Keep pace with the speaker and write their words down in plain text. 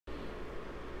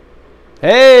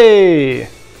Hey!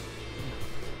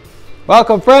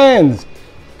 Welcome, friends!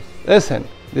 Listen,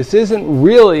 this isn't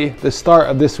really the start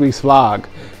of this week's vlog,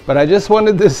 but I just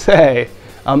wanted to say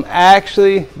I'm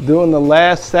actually doing the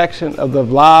last section of the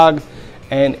vlog,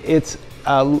 and it's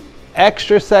an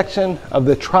extra section of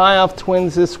the Triumph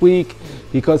twins this week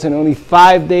because in only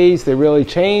 5 days they really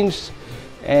changed.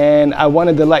 And I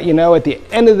wanted to let you know at the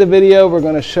end of the video we're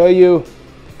going to show you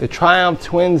the Triumph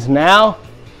twins now.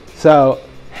 So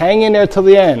hang in there till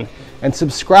the end and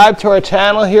subscribe to our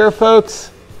channel here, folks.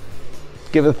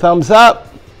 Give it a thumbs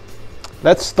up.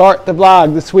 Let's start the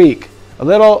vlog this week. A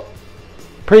little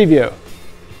preview.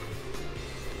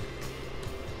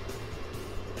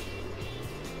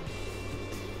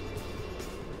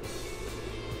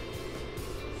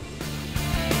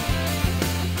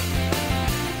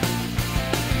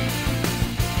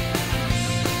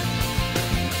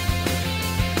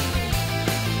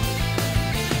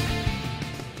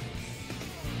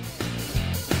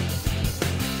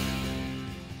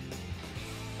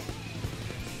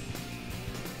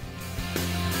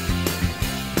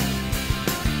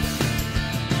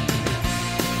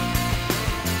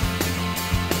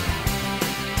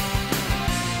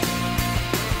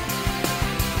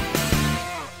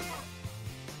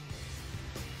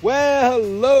 Well,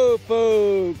 hello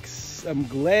folks. I'm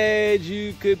glad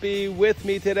you could be with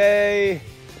me today.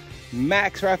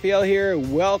 Max Raphael here.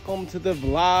 Welcome to the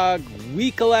vlog,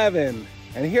 week 11.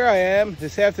 And here I am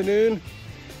this afternoon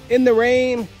in the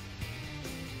rain.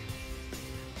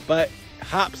 But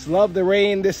hops love the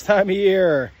rain this time of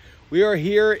year. We are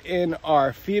here in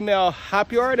our female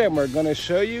Hopyard and we're going to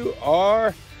show you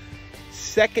our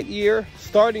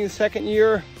starting second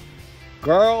year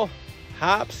girl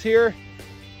hops here.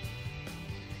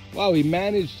 Well, we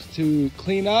managed to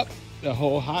clean up the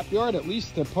whole Hopyard, at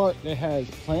least the part that has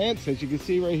plants. As you can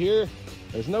see right here,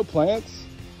 there's no plants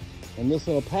in this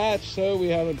little patch, so we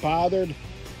haven't bothered.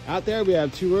 Out there we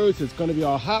have 2 rows. It's going to be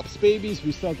all hops babies.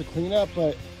 We still have to clean up,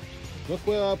 but look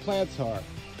where our plants are.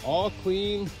 All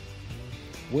clean,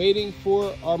 waiting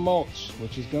for our mulch,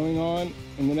 which is going on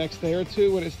in the next day or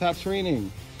two when it stops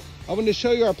raining. I want to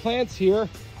show you our plants here.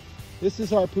 This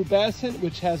is our pubescent,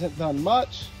 which hasn't done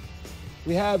much.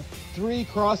 We have 3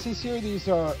 crosses here. These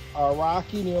are our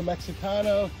Rocky Neo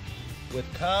Mexicano with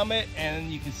Comet,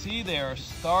 and you can see they are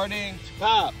starting to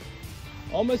pop.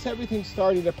 Almost everything's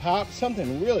starting to pop.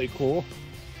 Something really cool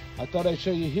I thought I'd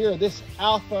show you here. This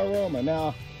Alpha Aroma.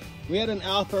 Now, we had an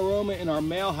Alpha Aroma in our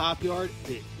male Hopyard.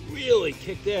 It really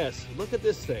kicked ass. Look at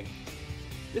this thing.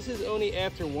 This is only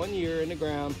after 1 year in the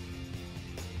ground,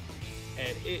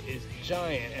 and it is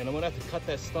giant. And I'm gonna have to cut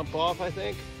that stump off, I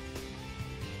think.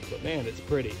 But man, it's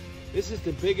pretty. This is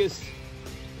the biggest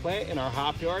plant in our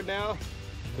Hopyard now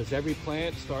because every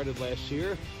plant started last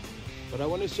year. But I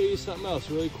want to show you something else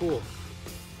really cool.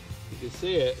 You can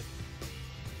see it.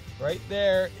 Right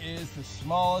there is the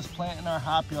smallest plant in our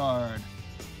Hopyard.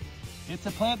 It's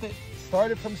a plant that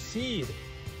started from seed.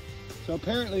 So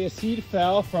apparently a seed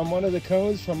fell from one of the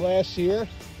cones from last year.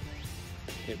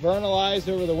 It vernalized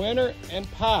over the winter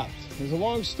and popped. There's a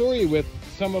long story with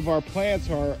some of our plants,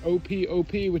 our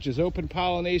OP, which is open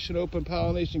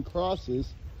pollination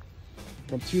crosses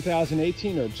from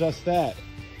 2018, or just that.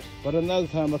 But another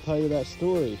time I'll tell you that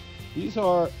story. These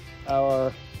are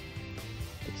our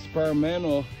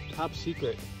experimental top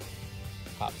secret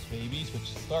hops babies, which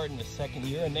start in the second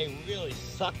year, and they really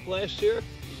sucked last year.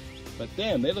 But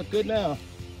damn, they look good now.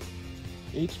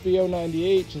 HBO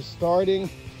 98 is starting.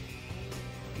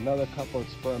 Another couple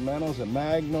experimentals, a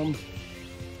Magnum.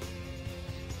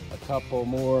 A couple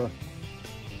more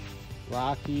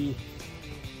Rocky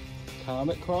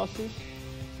Comet crosses.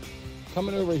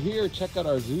 Coming over here, check out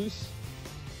our Zeus.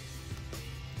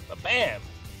 But bam!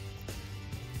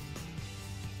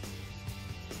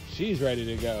 She's ready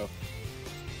to go.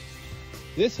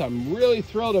 This I'm really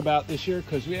thrilled about this year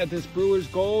because we had this Brewer's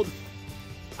Gold.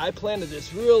 I planted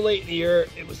this real late in the year.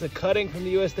 It was a cutting from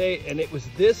the USDA, and it was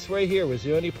this right here was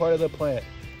the only part of the plant.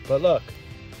 But look,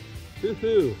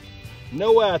 woohoo!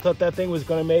 No way I thought that thing was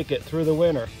going to make it through the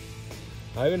winter.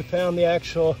 I haven't found the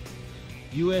actual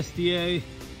USDA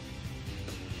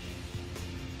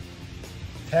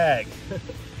tag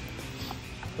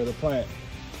for the plant.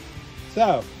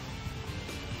 So,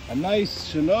 a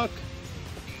nice Chinook.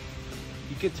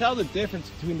 You can tell the difference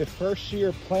between the first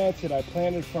year plants that I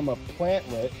planted from a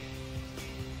plantlet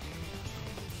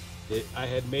that I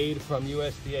had made from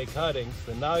USDA cuttings,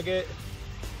 the Nugget,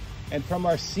 and from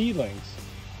our seedlings.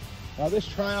 Now this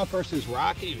Triumph versus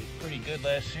Rocky was pretty good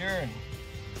last year and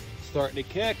starting to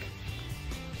kick.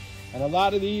 And a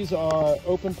lot of these are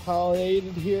open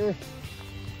pollinated here,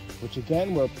 which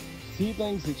again were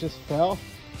seedlings that just fell.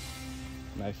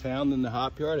 And I found in the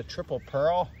Hopyard a triple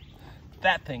pearl.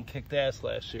 That thing kicked ass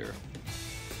last year.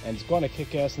 And it's going to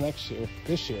kick ass this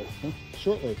year,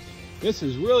 shortly. This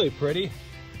is really pretty.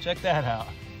 Check that out.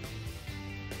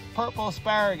 Purple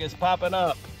asparagus popping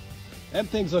up. Them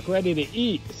things look ready to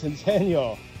eat,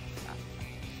 Centennial.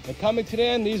 And coming to the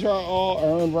end, these are all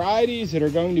our own varieties that are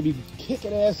going to be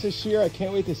kicking ass this year. I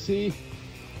can't wait to see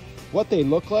what they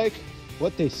look like,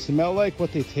 what they smell like,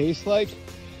 what they taste like.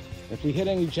 If we hit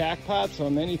any jackpots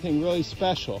on anything really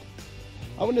special.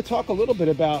 I want to talk a little bit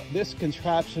about this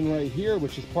contraption right here,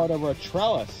 which is part of our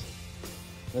trellis.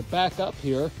 I'm gonna back up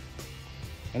here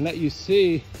and let you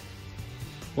see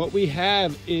what we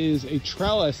have is a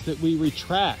trellis that we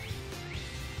retract,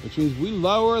 which means we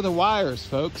lower the wires,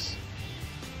 folks.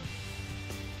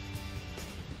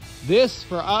 This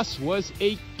for us was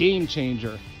a game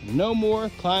changer. No more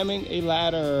climbing a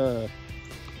ladder.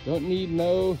 Don't need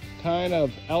no kind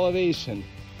of elevation.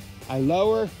 I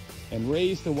lower and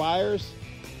raise the wires,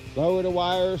 lower the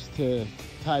wires to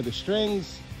tie the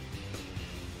strings,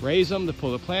 raise them to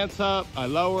pull the plants up. I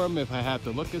lower them if I have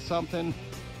to look at something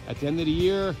at the end of the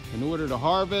year in order to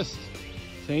harvest.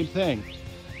 Same thing.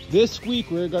 This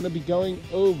week we're going to be going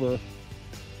over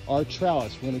our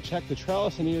trellis. We're going to check the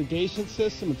trellis and irrigation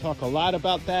system and talk a lot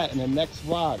about that in the next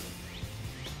vlog.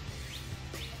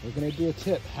 We're going to do a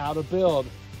tip how to build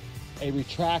a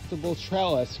retractable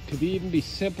trellis. Could even be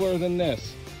simpler than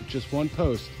this, with just one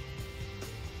post.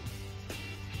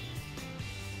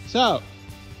 So,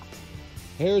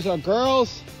 here's our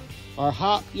girls. Our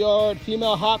Hopyard,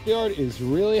 female Hopyard is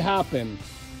really hopping.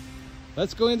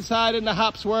 Let's go inside in the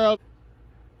hops world.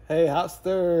 Hey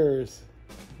hopsters,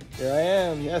 here I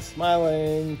am, yes,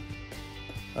 smiling.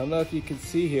 I don't know if you can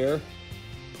see here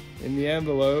in the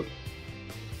envelope.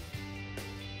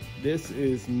 This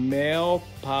is male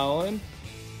pollen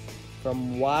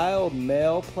from wild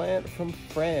male plant from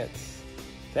France.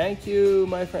 Thank you,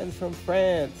 my friends from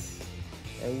France.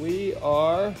 And we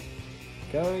are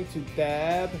going to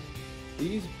dab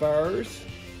these burrs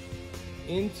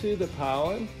into the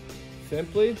pollen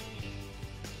simply.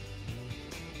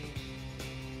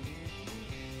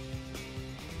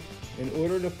 In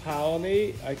order to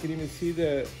pollinate, I can even see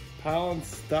the pollen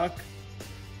stuck,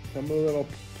 some of the little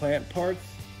plant parts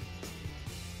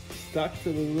stuck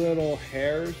to the little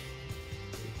hairs,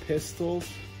 the pistils,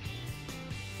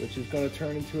 which is going to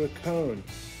turn into a cone.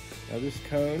 Now this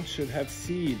cone should have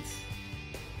seeds.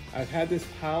 I've had this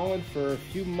pollen for a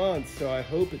few months, so I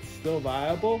hope it's still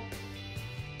viable,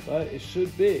 but it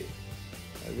should be,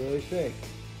 I really think.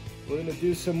 We're gonna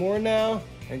do some more now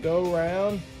and go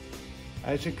around.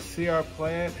 As you can see, our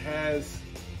plant has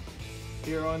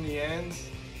here on the ends,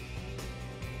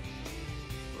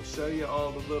 we'll show you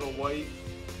all the little white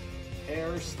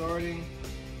hairs starting.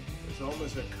 There's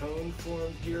almost a cone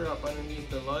formed here up underneath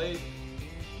the light.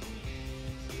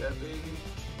 See that, baby?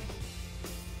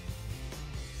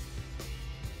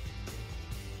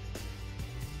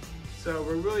 So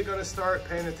we're really going to start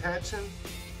paying attention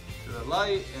to the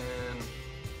light and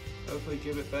hopefully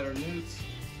give it better newts.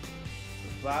 The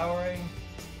flowering,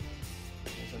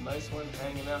 there's a nice one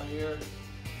hanging out here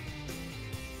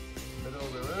in the middle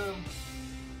of the room.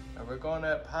 And we're going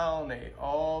to pollinate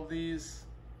all these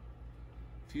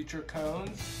future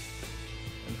cones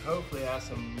and hopefully have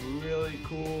some really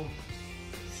cool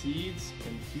seeds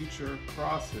and future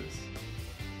crosses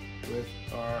with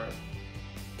our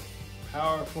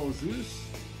powerful Zeus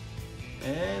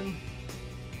and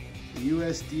the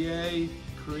USDA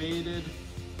created,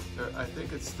 I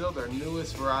think it's still their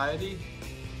newest variety,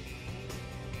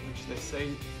 which they say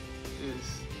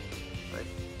is like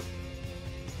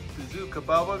bazooka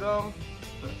bubblegum,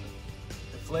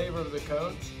 the flavor of the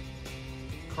cones,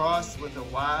 crossed with a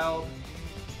wild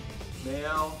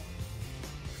male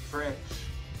French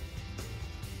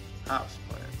hops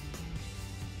plant.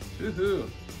 Woohoo!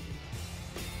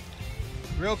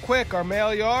 Real quick, our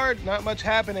male yard, not much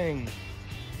happening.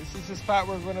 This is the spot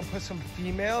where we're going to put some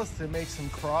females to make some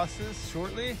crosses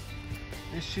shortly.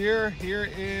 This year, here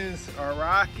is our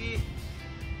Rocky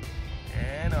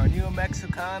and our New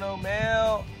Mexicano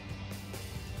male.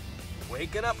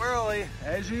 Waking up early,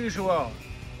 as usual.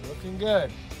 Looking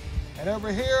good. And over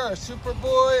here, our Super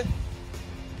Boy.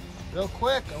 Real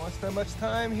quick, I won't spend much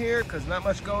time here because not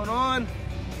much going on.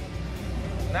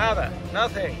 Nada,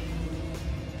 nothing.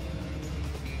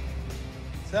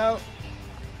 So,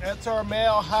 that's our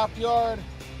male Hopyard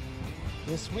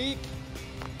this week.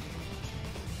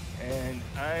 And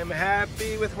I'm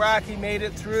happy with Rocky. Made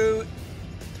it through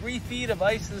 3 feet of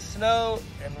ice and snow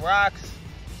and rocks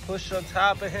pushed on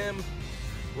top of him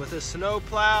with a snow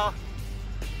plow.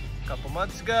 couple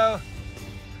months ago.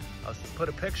 I'll put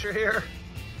a picture here.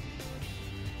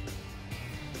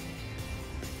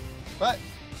 But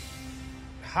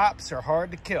hops are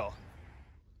hard to kill.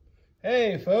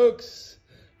 Hey folks,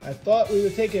 I thought we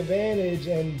would take advantage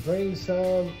and bring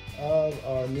some of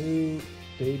our new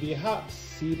baby hops,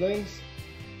 seedlings,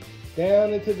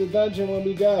 down into the dungeon when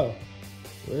we go.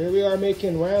 Here we are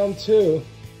making round 2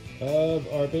 of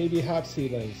our baby hop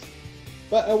seedlings.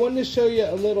 But I wanted to show you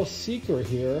a little secret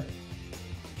here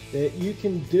that you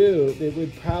can do that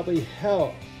would probably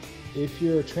help if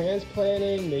you're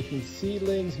transplanting, making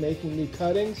seedlings, making new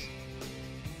cuttings.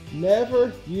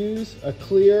 Never use a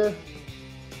clear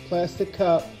plastic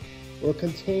cup or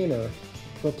container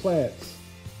for plants.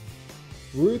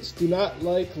 Roots do not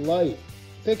like light.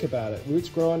 Think about it, roots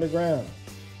grow underground.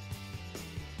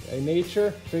 And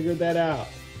nature figured that out.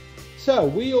 So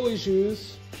we always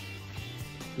use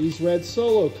these red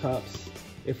solo cups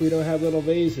if we don't have little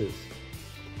vases.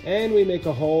 And we make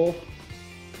a hole,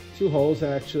 2 holes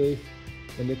actually,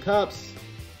 in the cups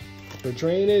for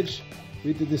drainage.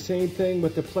 We did the same thing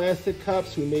with the plastic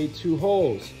cups. We made 2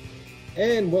 holes.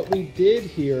 And what we did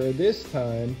here this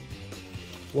time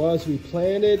was we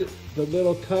planted the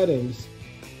little cuttings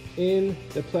in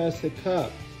the plastic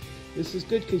cup. This is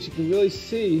good because you can really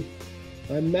see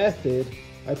my method.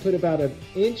 I put about 1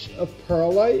 inch of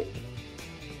perlite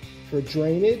for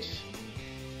drainage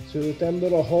so that them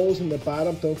little holes in the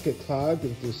bottom don't get clogged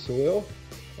with the soil.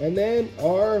 And then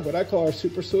what I call our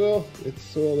super soil, it's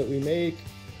soil that we make.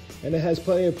 And it has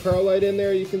plenty of perlite in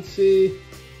there, you can see,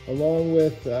 along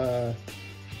with our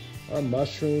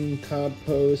mushroom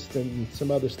compost and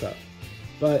some other stuff.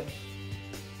 But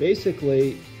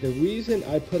basically, the reason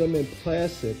I put them in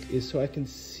plastic is so I can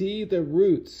see the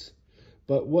roots.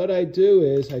 But what I do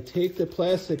is I take the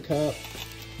plastic cup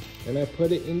and I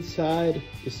put it inside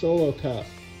the solo cup.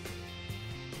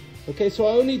 Okay, so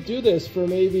I only do this for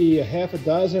maybe a half a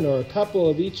dozen or a couple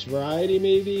of each variety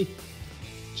maybe,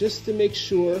 just to make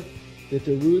sure that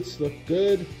the roots look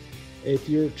good. If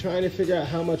you're trying to figure out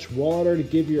how much water to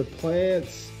give your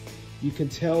plants, you can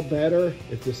tell better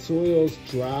if the soil's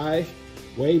dry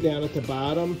way down at the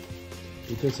bottom,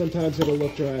 because sometimes it'll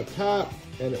look dry up top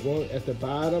and it won't at the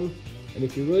bottom. And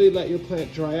if you really let your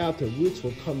plant dry out, the roots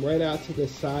will come right out to the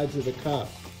sides of the cup.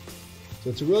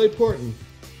 So it's a really important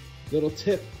little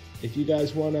tip if you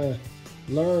guys want to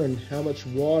learn how much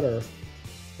water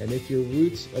and if your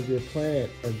roots of your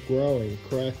plant are growing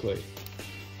correctly.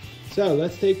 So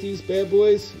let's take these bad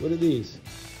boys. What are these?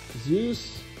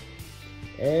 Zeus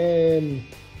and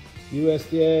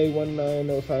USDA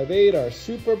 19058, our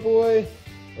Superboy.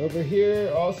 Over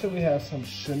here also we have some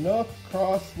Chinook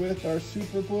crossed with our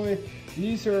Superboy.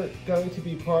 These are going to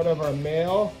be part of our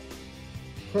male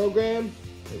program.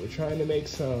 We're trying to make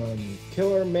some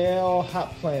killer male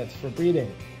hop plants for breeding.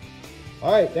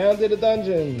 All right, down to the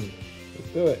dungeon. Let's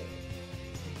do it.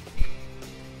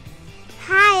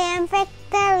 Hi, I'm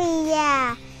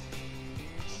Victoria.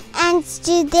 And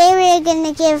today we're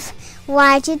going to give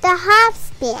water to the hops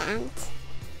plant.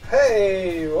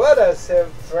 Hey, what a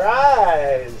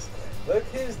surprise! Look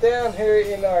who's down here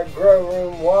in our grow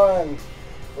room 1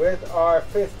 with our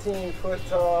 15-foot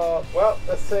tall, well,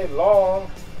 let's say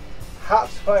long,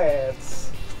 hops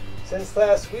plants. Since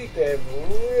last week they've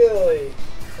really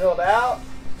filled out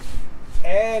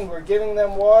and we're giving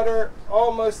them water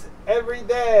almost every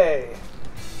day.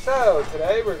 So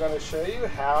today we're going to show you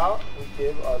how we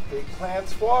give our big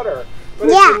plants water. But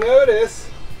if you notice,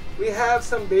 we have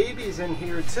some babies in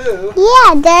here too.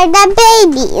 Yeah, they're the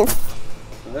babies.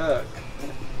 Look,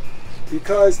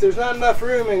 because there's not enough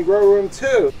room in grow room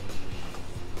 2.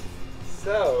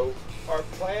 So our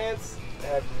plants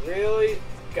have really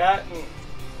gotten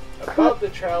above the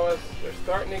trellis. They're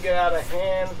starting to get out of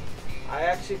hand. I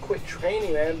actually quit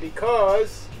training them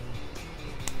because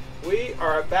we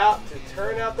are about to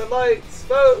turn out the lights,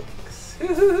 folks.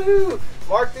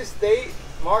 Mark this date,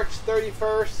 March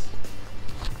 31st.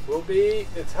 Will be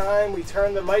the time we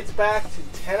turn the lights back to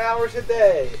 10 hours a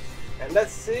day. And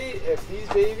let's see if these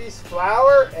babies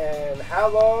flower and how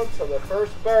long till the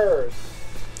first birds.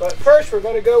 But first we're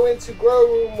going to go into grow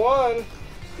room 1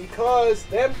 because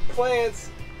them plants,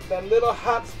 them little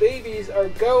hops babies are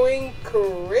going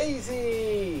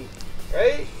crazy.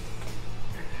 Right?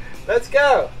 Let's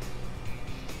go.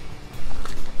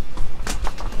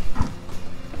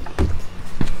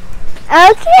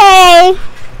 Okay.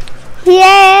 Here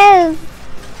it is.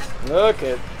 Look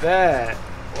at that.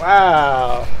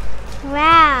 Wow.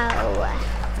 Wow.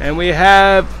 And we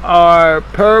have our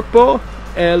purple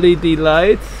LED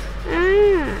lights.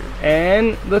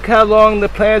 And look how long the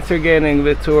plants are getting,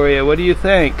 Victoria. What do you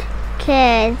think?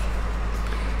 Good.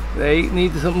 They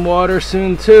need some water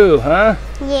soon too, huh?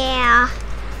 Yeah.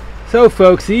 So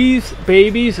folks, these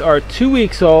babies are 2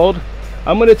 weeks old.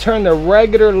 I'm going to turn the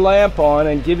regular lamp on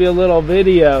and give you a little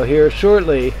video here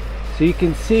shortly so you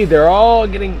can see they're all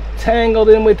getting tangled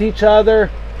in with each other,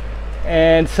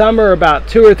 and some are about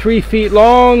 2 or 3 feet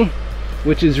long,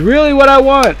 which is really what I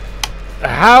want.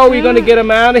 How are we going to get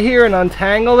them out of here and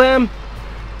untangle them?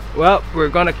 Well, we're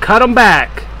going to cut them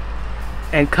back,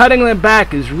 and cutting them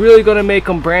back is really going to make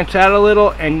them branch out a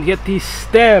little and get these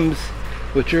stems,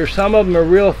 which are, some of them are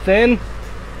real thin,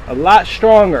 a lot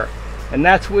stronger. And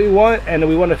that's what we want. And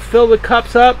we want to fill the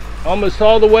cups up almost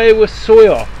all the way with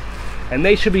soil, and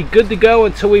they should be good to go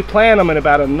until we plant them in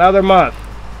about another month.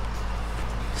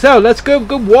 So let's go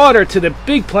good water to the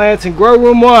big plants in grow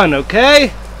room 1,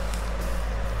 okay?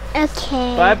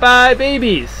 Okay. Bye bye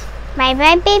babies. Bye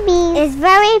bye babies. It's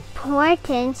very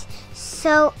important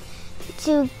so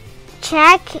to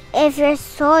check if your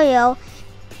soil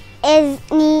is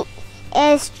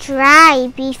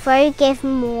dry before you give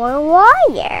more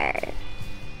water.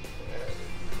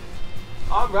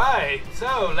 All right,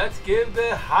 so let's give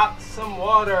the hops some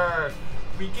water.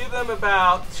 We give them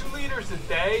about 2 liters a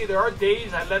day. There are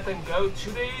days I let them go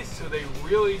 2 days so they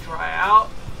really dry out,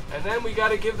 and then we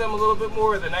got to give them a little bit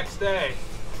more the next day.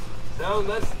 So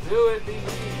let's do it, Vivi.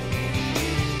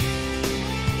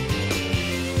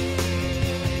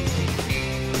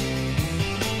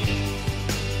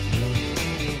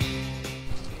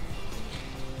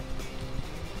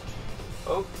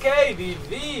 Okay,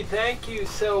 Vivi, thank you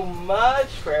so much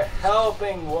for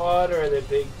helping water the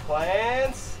big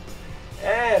plants.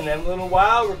 And in a little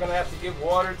while, we're going to have to give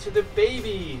water to the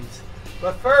babies.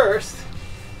 But first,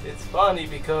 it's funny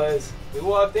because we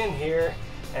walked in here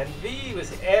and Vivi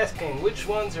was asking which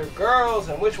ones are girls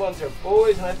and which ones are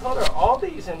boys. And I told her all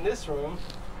these in this room,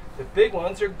 the big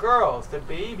ones are girls. The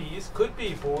babies could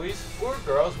be boys or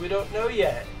girls, we don't know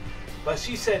yet. But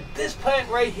she said, this plant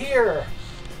right here,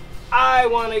 I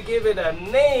want to give it a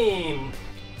name.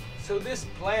 So this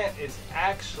plant is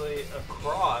actually a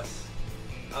cross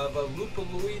of a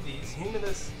Lupuloides,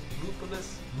 Humanus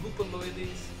lupulus,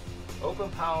 Lupuloides, open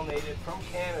pollinated from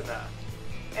Canada.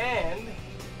 And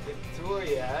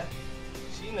Victoria,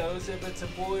 she knows if it's a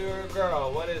boy or a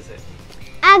girl. What is it?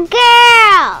 A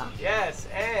girl. Yes,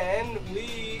 and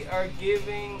we are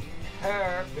giving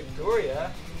her,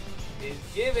 Victoria is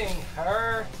giving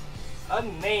her a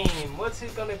name. What's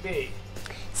it gonna be?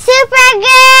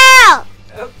 Supergirl.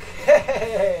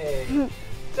 Okay.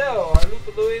 So our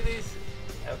Lupuloides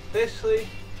officially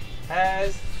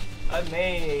has a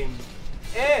name.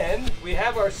 And we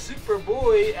have our super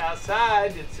boy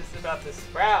outside. It's just about to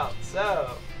sprout.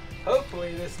 So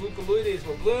hopefully this Lupuloides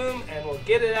will bloom and we'll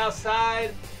get it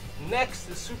outside next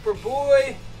to super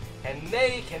boy and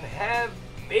they can have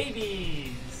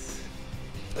babies.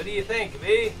 What do you think,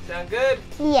 V? Sound good?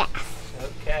 Yes.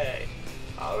 Okay.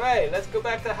 All right, let's go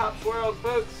back to Hop's World,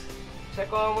 folks.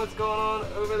 Check on what's going on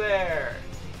over there.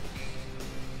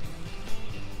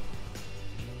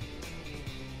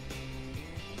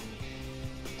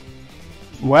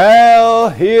 Well,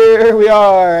 here we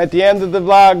are at the end of the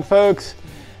vlog, folks,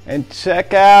 and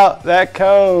check out that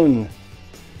cone.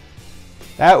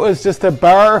 That was just a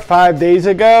burr 5 days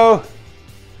ago,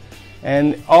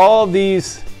 and all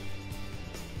these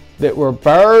that were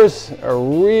burrs are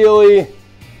really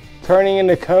turning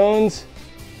into cones.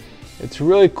 It's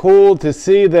really cool to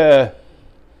see the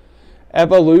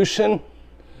evolution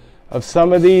of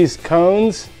some of these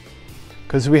cones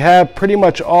because we have pretty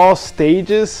much all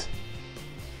stages.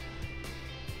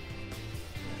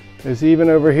 There's even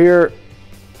over here,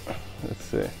 let's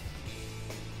see,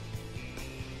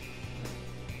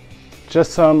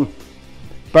 just some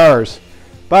burrs.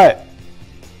 But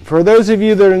for those of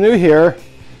you that are new here,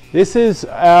 this is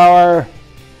our,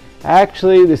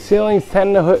 actually the ceiling's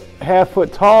 10.5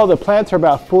 foot tall. The plants are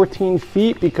about 14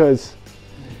 feet because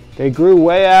they grew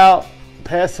way out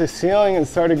past the ceiling and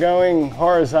started going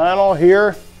horizontal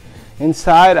here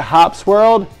inside Hop's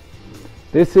World.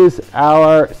 This is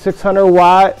our 600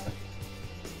 watt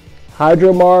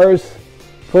Hydromars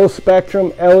full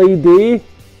spectrum LED,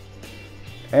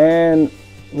 and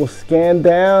we'll scan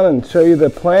down and show you the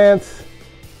plants.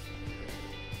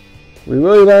 We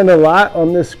really learned a lot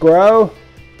on this grow.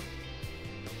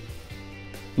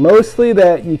 Mostly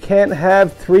that you can't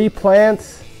have 3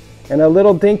 plants in a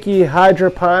little dinky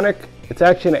hydroponic. It's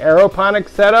actually an aeroponic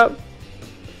setup.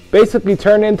 Basically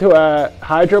turned into a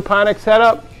hydroponic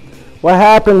setup. What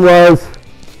happened was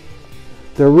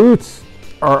the roots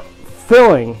are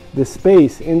filling the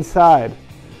space inside.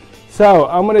 So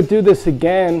I'm going to do this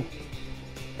again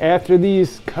after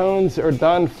these cones are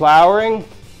done flowering.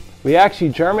 We actually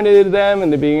germinated them in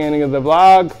the beginning of the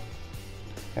vlog,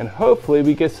 and hopefully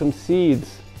we get some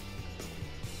seeds.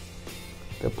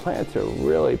 The plants are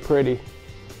really pretty.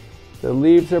 The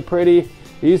leaves are pretty.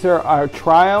 These are our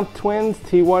Triumph twins,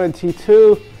 T1 and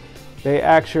T2. They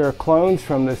actually are clones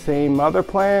from the same mother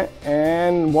plant,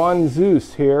 and one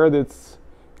Zeus here that's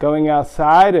going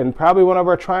outside, and probably one of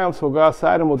our Triumphs will go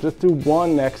outside, and we'll just do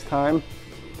one next time.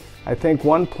 I think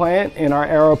one plant in our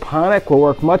aeroponic will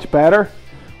work much better.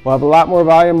 We'll have a lot more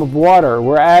volume of water.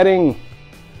 We're adding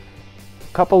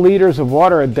a couple liters of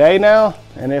water a day now,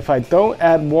 and if I don't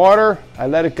add water, I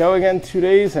let it go again 2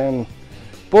 days, and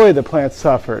boy, the plant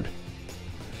suffered.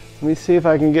 Let me see if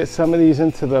I can get some of these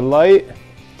into the light.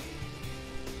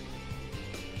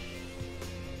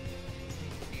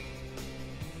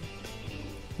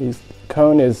 This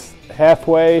cone is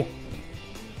halfway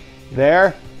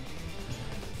there.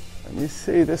 Let me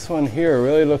see, this one here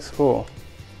really looks cool.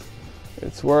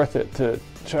 It's worth it to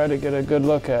try to get a good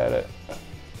look at it.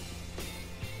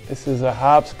 This is a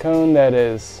hops cone that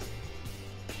is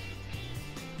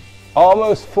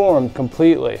almost formed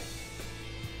completely.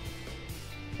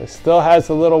 It still has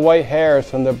the little white hairs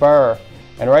from the burr,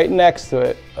 and right next to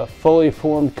it, a fully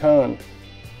formed cone.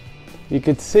 You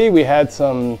could see we had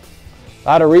a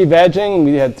lot of re-vegging.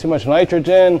 We had too much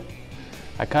nitrogen.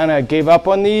 I kind of gave up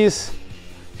on these.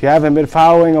 If you haven't been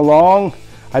following along,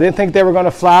 I didn't think they were going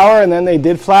to flower, and then they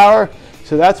did flower.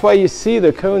 So that's why you see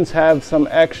the cones have some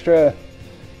extra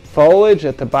foliage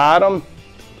at the bottom.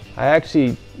 I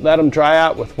actually let them dry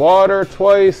out with water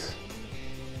twice.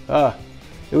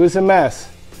 It was a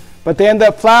mess, but they end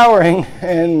up flowering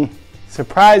and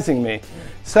surprising me.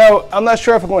 So I'm not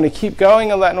sure if I'm going to keep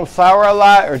going and letting them flower a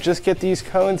lot, or just get these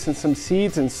cones and some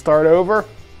seeds and start over.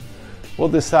 We'll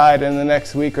decide in the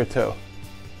next week or two.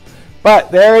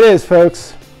 But there it is,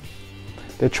 folks.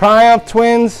 The Triumph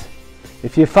twins.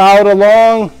 If you followed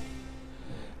along,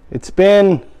 it's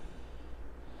been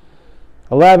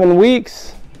 11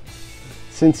 weeks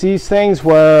since these things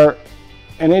were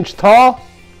an inch tall,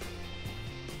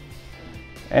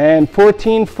 and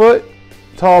 14-foot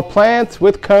tall plants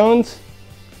with cones.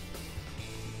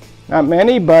 Not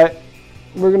many, but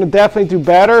we're going to definitely do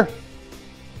better.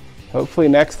 Hopefully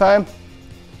next time.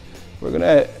 We're going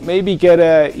to maybe get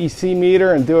a EC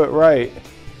meter and do it right.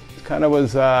 It kind of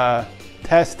was a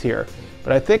test here.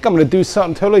 But I think I'm going to do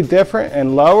something totally different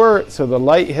and lower it so the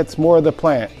light hits more of the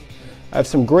plant. I have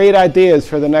some great ideas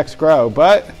for the next grow,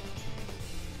 but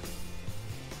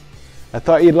I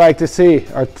thought you'd like to see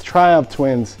our Triumph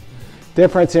twins.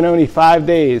 Difference in only 5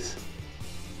 days.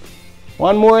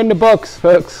 One more in the books,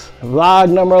 folks.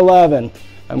 Vlog number 11.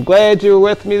 I'm glad you were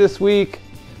with me this week.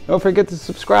 Don't forget to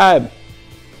subscribe.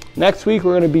 Next week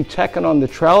we're going to be checking on the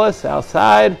trellis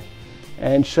outside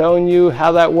and showing you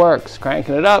how that works.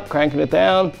 Cranking it up, cranking it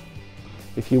down.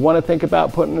 If you want to think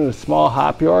about putting in a small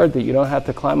Hopyard that you don't have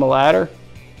to climb a ladder,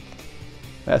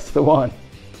 that's the one.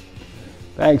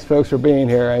 Thanks, folks, for being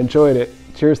here. I enjoyed it.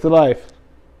 Cheers to life.